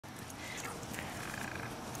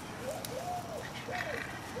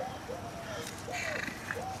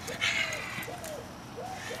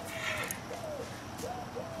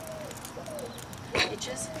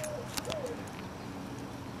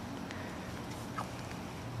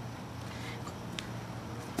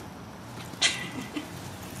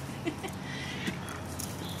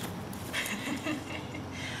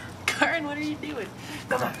you doing?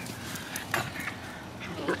 Come on.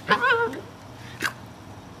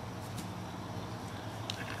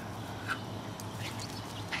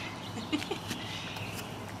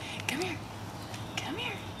 Come here. Come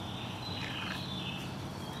here.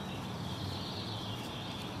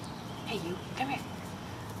 Hey, you. Come here.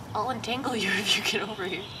 I'll untangle you if you get over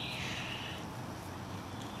here.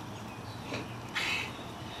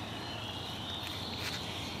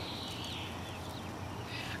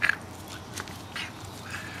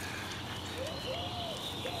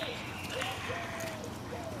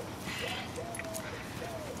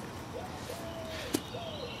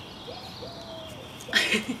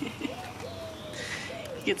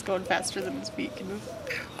 He gets going faster than his feet can move.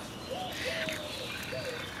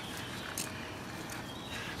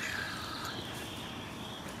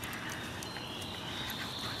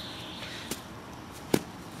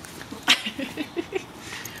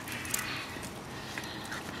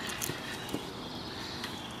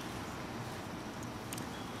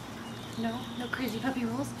 No crazy puppy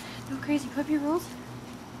rules. No crazy puppy rules.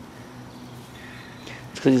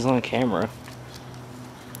 It's because he's on camera.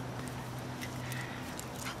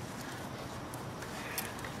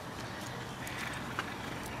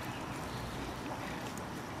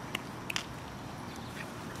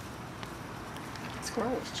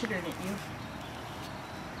 Squirrel was chittering at you.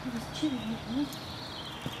 He was chittering at you.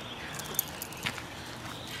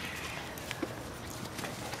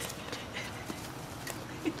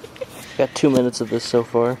 Got 2 minutes of this so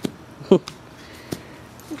far.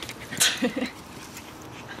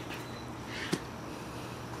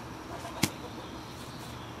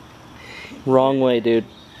 Wrong way, dude.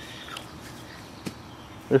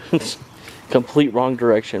 Complete wrong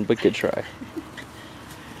direction, but good try.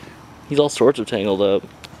 He's all sorts of tangled up.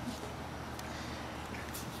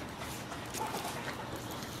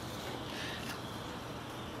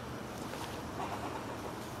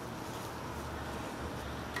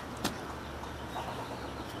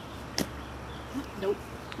 Nope.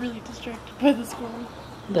 Really distracted by the squirrel.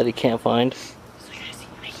 That he can't find.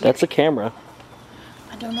 That's a camera.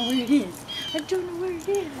 I don't know where it is. I don't know where it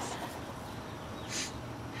is.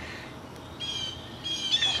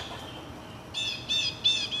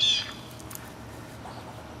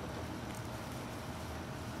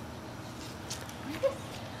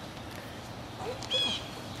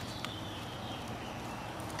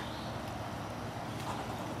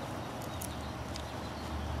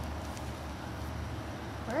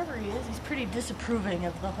 Wherever he is, he's pretty disapproving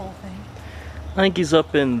of the whole thing. I think he's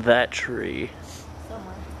up in that tree.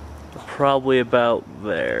 Somewhere. Probably about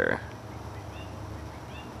there.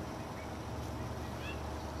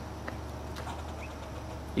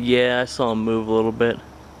 Yeah, I saw him move a little bit.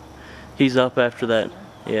 He's up after that.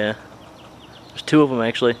 Yeah. There's 2 of them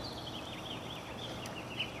actually.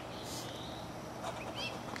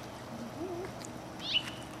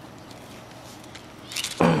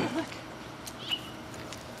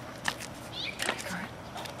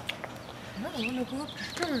 I want to go up the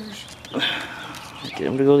stairs. Get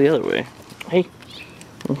him to go the other way. Hey.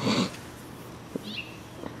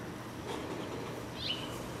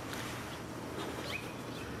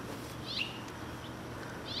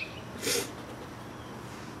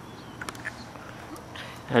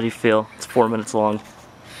 How do you feel? It's 4 minutes long.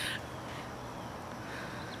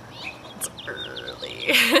 It's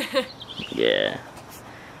early. Yeah.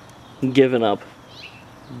 Giving up.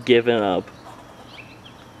 Giving up.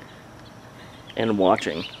 And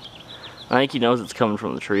watching. I think he knows it's coming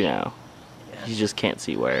from the tree now. Yeah. He just can't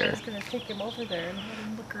see I where. was gonna take him over there and let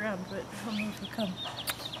him look around, but I don't know if he'll come.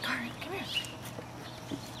 Karin, come here.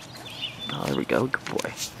 Oh, there we go. Good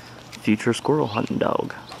boy. Future squirrel hunting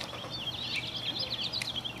dog.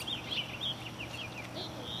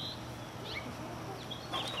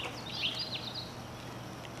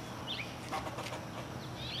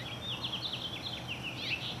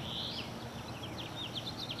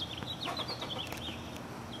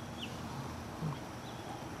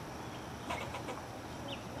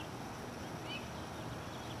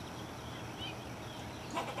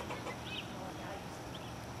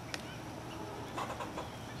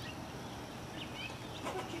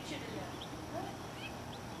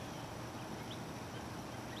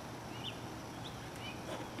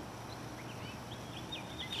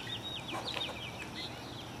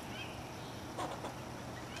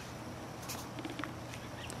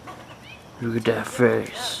 Look at that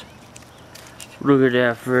face. Look at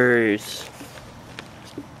that face.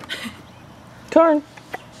 Karin!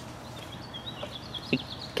 You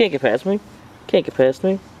can't get past me. Can't get past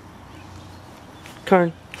me.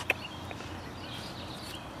 Karin.